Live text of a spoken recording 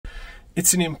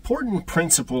It's an important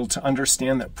principle to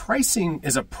understand that pricing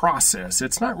is a process.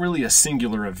 It's not really a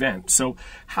singular event. So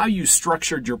how you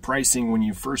structured your pricing when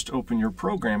you first open your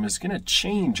program is going to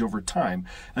change over time,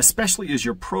 especially as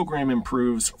your program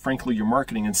improves, frankly, your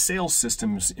marketing and sales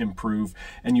systems improve,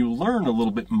 and you learn a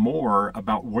little bit more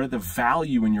about where the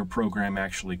value in your program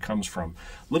actually comes from.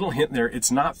 Little hint there,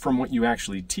 it's not from what you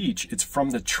actually teach, it's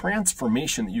from the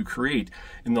transformation that you create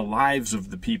in the lives of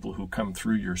the people who come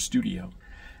through your studio.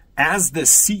 As the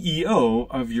CEO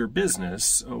of your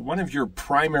business, one of your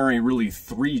primary, really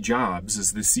three jobs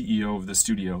as the CEO of the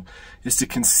studio is to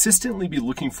consistently be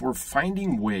looking for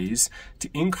finding ways to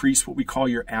increase what we call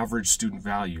your average student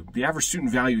value. The average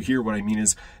student value here, what I mean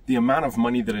is the amount of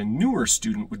money that a newer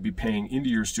student would be paying into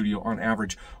your studio on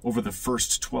average over the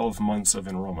first 12 months of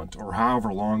enrollment, or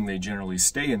however long they generally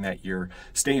stay in that year,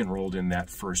 stay enrolled in that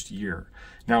first year.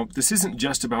 Now, this isn't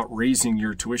just about raising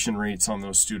your tuition rates on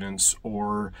those students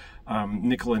or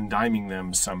nickel and diming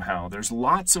them somehow. There's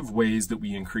lots of ways that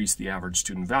we increase the average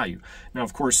student value. Now,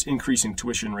 of course, increasing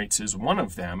tuition rates is one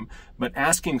of them, but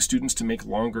asking students to make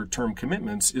longer term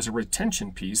commitments is a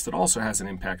retention piece that also has an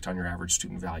impact on your average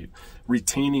student value.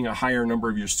 Retaining a higher number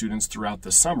of your students throughout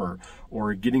the summer,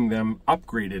 or getting them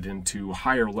upgraded into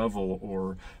higher level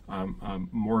or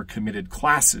more committed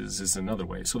classes is another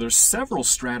way. So there's several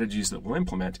strategies that we'll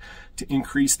implement to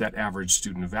increase that average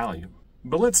student value.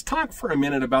 But let's talk for a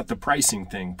minute about the pricing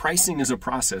thing. Pricing is a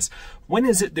process. When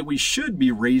is it that we should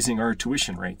be raising our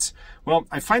tuition rates? Well,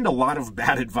 I find a lot of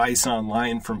bad advice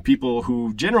online from people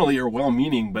who generally are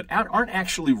well-meaning but aren't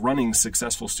actually running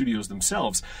successful studios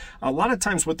themselves. A lot of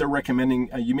times what they're recommending,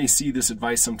 you may see this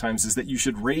advice sometimes, is that you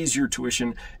should raise your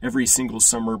tuition every single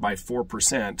summer by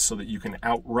 4% so that you can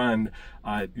outrun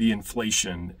the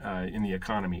inflation in the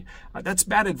economy. That's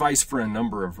bad advice for a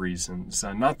number of reasons,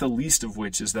 not the least of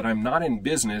which is that I'm not in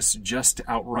business just to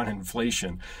outrun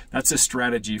inflation. That's a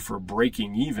strategy for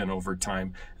breaking even over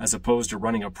time, as opposed to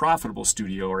running a profitable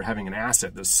studio or having an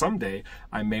asset that someday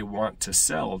I may want to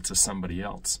sell to somebody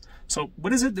else. So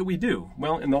what is it that we do?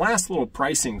 Well, in the last little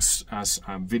pricing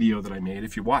video that I made,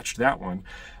 if you watched that one,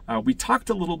 we talked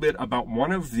a little bit about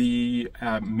one of the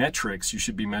metrics you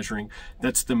should be measuring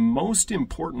that's the most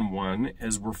important one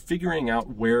as we're figuring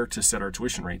out where to set our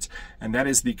tuition rates, and that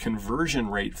is the conversion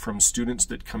rate from students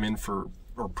that come in for,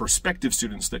 or prospective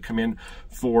students that come in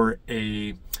for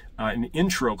an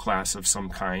intro class of some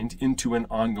kind into an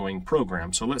ongoing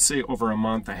program. So let's say over a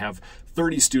month I have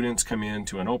 30 students come in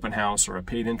to an open house or a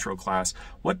paid intro class.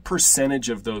 What percentage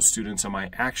of those students am I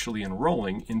actually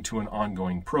enrolling into an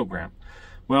ongoing program?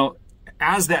 Well,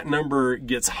 as that number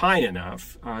gets high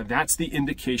enough, that's the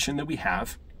indication that we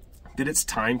have that it's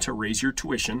time to raise your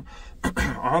tuition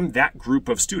on that group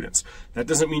of students. That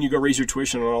doesn't mean you go raise your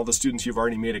tuition on all the students you've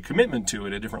already made a commitment to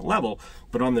at a different level,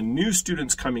 but on the new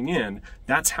students coming in,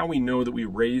 that's how we know that we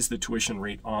raise the tuition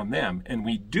rate on them. And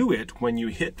we do it when you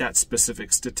hit that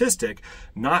specific statistic,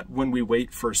 not when we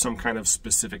wait for some kind of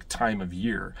specific time of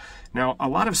year. Now, a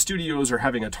lot of studios are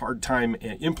having a hard time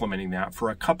implementing that for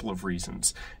a couple of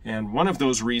reasons. And one of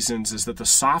those reasons is that the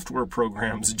software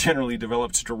programs generally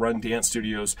developed to run dance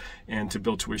studios and to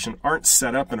build tuition aren't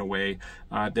set up in a way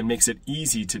that makes it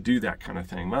easy to do that kind of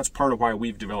thing. That's part of why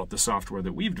we've developed the software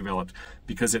that we've developed,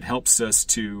 because it helps us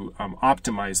to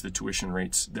optimize the tuition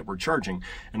rates that we're charging,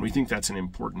 and we think that's an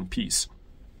important piece.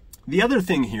 The other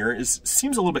thing here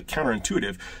seems a little bit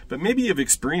counterintuitive, but maybe you've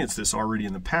experienced this already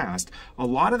in the past. A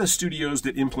lot of the studios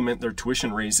that implement their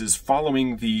tuition raises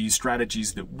following the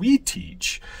strategies that we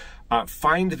teach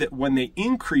find that when they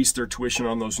increase their tuition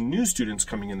on those new students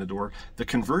coming in the door, the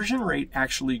conversion rate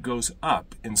actually goes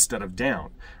up instead of down.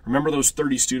 Remember those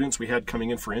 30 students we had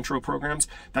coming in for intro programs?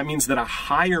 That means that a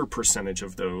higher percentage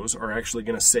of those are actually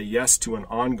going to say yes to an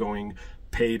ongoing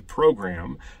paid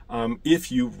program if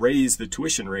you raise the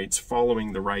tuition rates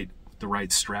following the right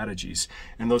strategies.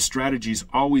 And those strategies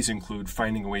always include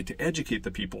finding a way to educate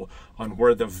the people on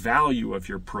where the value of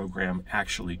your program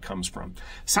actually comes from.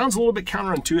 Sounds a little bit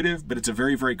counterintuitive, but it's a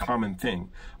very, very common thing.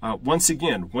 Once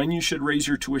again, when you should raise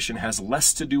your tuition has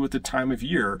less to do with the time of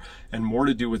year and more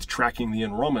to do with tracking the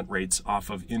enrollment rates off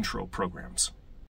of intro programs.